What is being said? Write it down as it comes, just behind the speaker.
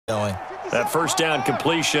That first down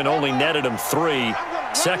completion only netted him 3.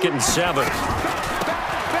 2nd and 7.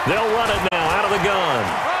 They'll run it now out of the gun.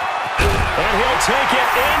 And he'll take it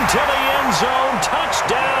into the end zone.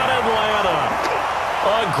 Touchdown, Atlanta.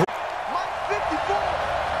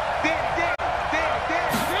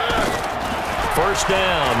 First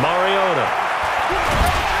down, Mariota.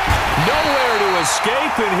 Nowhere to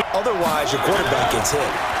escape. And otherwise, your quarterback gets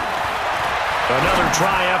hit. Another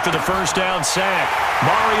try after the first down sack.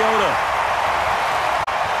 Mariota.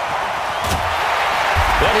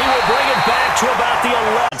 And he will bring it back to about the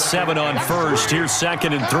 11. 7 on first. Here's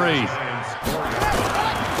 2nd and 3.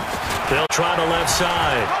 They'll try the left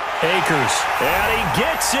side. Akers. And he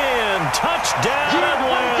gets in. Touchdown,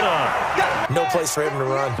 Atlanta. No place for him to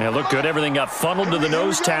run. Yeah, looked good. Everything got funneled to the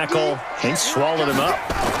nose tackle. He swallowed him up.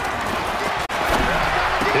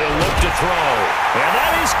 He'll look to throw. And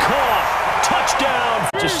that is caught. Touchdown.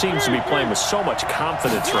 Just seems to be playing with so much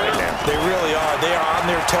confidence right now. They really are. They are on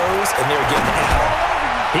their toes, and they're getting at them.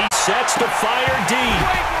 He sets the fire deep.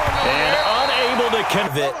 And unable to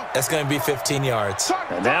convert. That's going to be 15 yards.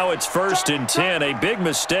 And now it's 1st and 10. A big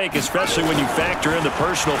mistake, especially when you factor in the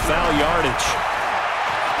personal foul yardage.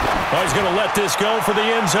 Oh, he's going to let this go for the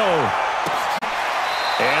end zone.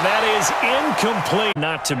 And that is incomplete.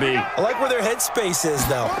 Not to be. I like where their headspace is,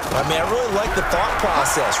 though. I mean, I really like the thought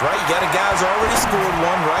process, right? You got a guy who's already scored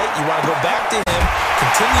one, right? You want to go back to him,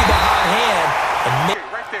 continue the hot hand, and make.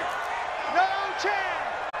 Right there. No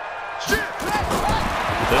chance.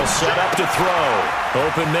 They'll set up to throw.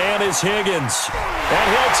 Open man is Higgins. And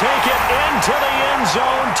he'll take it into the end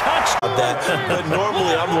zone. Touchdown. But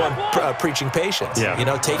normally I'm the one preaching patience. Yeah. You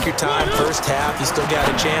know, take your time. First half, you still got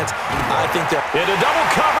a chance. I think they're into double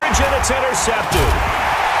coverage, and it's intercepted.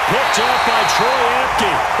 Picked off by Troy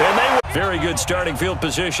Apke. And they very good starting field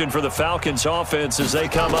position for the Falcons offense as they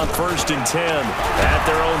come up 1st and 10 at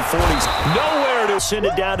their own 40s. Nowhere to send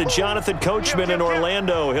it down to Jonathan Coachman in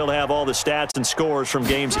Orlando. He'll have all the stats and scores from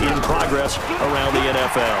games in progress around the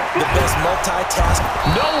NFL. The best multitask.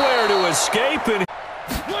 Nowhere to escape. And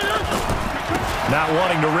not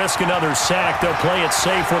wanting to risk another sack, they'll play it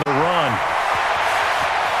safe with a run.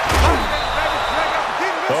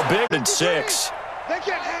 A big and 6. They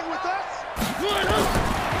can't hang with us.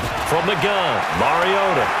 From the gun,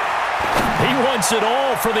 Mariota. He wants it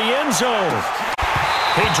all for the end zone.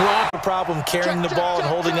 He dropped. No problem carrying the ball and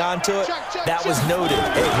holding on to it. That was noted.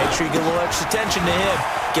 Hey, make sure you get a little extra attention to him.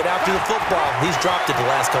 Get after the football. He's dropped it the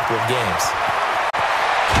last couple of games.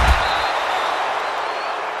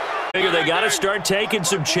 They got to start taking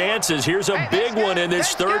some chances. Here's a big one in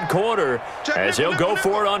this 3rd quarter as he'll go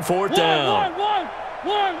for it on 4th down. One.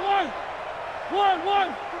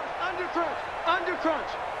 Under crunch.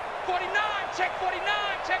 49, check 49,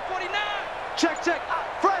 check 49. Check.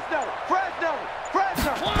 Fresno.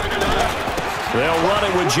 They'll run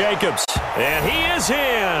it with Jacobs. And he is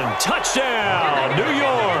in. Touchdown, New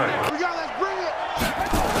York. Let's bring it.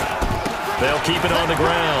 They'll keep it on the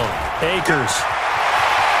ground. Akers.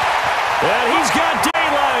 And he's got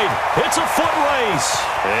daylight. It's a foot race.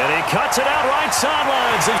 And he cuts it out right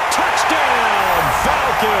sidelines. A touchdown,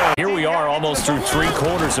 Falcons. Here we are almost through 3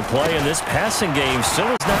 quarters of play, and this passing game still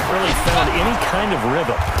has not really found any kind of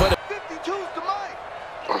rhythm. But 52's to Mike.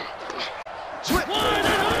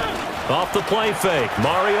 Off the play fake,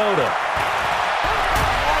 Mariota.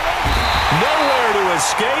 Nowhere to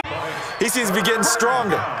escape. He seems to be getting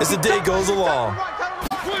stronger as the day goes along.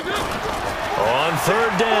 On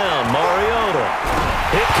 3rd down, Mariota.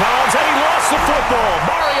 It comes, and he lost the football.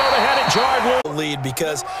 Mariota had it jarred. Lead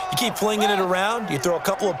because you keep flinging it around, you throw a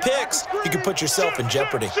couple of picks, you can put yourself in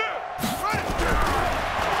jeopardy.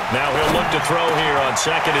 Now he'll look to throw here on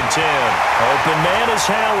 2nd and 10. Open man is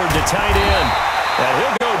Howard, the tight end. And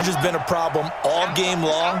he'll go. It's just been a problem all game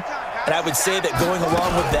long, and I would say that going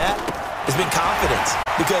along with that has been confidence.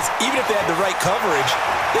 Because even if they had the right coverage,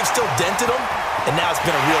 they've still dented them, and now it's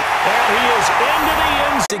been a real. And he is into the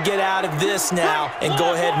end. To get out of this now and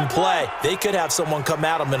go ahead and play. They could have someone come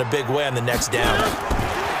at them in a big way on the next down.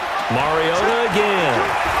 Mariota again.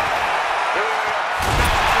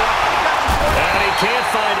 And he can't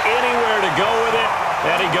find anywhere to go with it,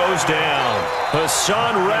 and he goes down.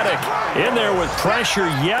 Hassan Reddick in there with pressure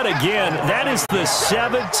yet again. That is the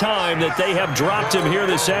 7th time that they have dropped him here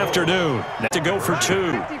this afternoon. To go for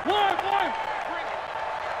 2.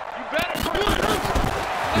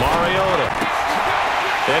 Mariota.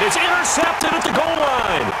 And it's intercepted at the goal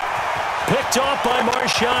line. Picked off by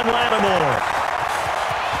Marshawn Lattimore.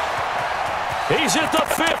 He's at the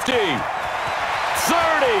 50.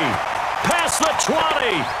 30. Past the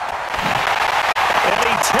 20. And And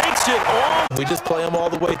he takes it all. We just play them all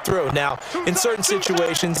the way through. Now, in certain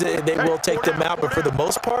situations, they will take them out, but for the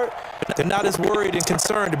most part, they're not as worried and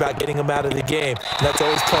concerned about getting them out of the game. And that's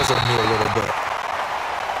always puzzled me a little bit.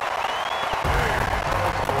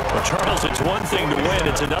 Well, Charles, it's one thing to win.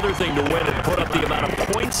 It's another thing to win and put up the amount of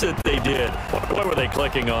points that they did. Boy, were they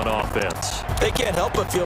clicking on offense. They can't help but feel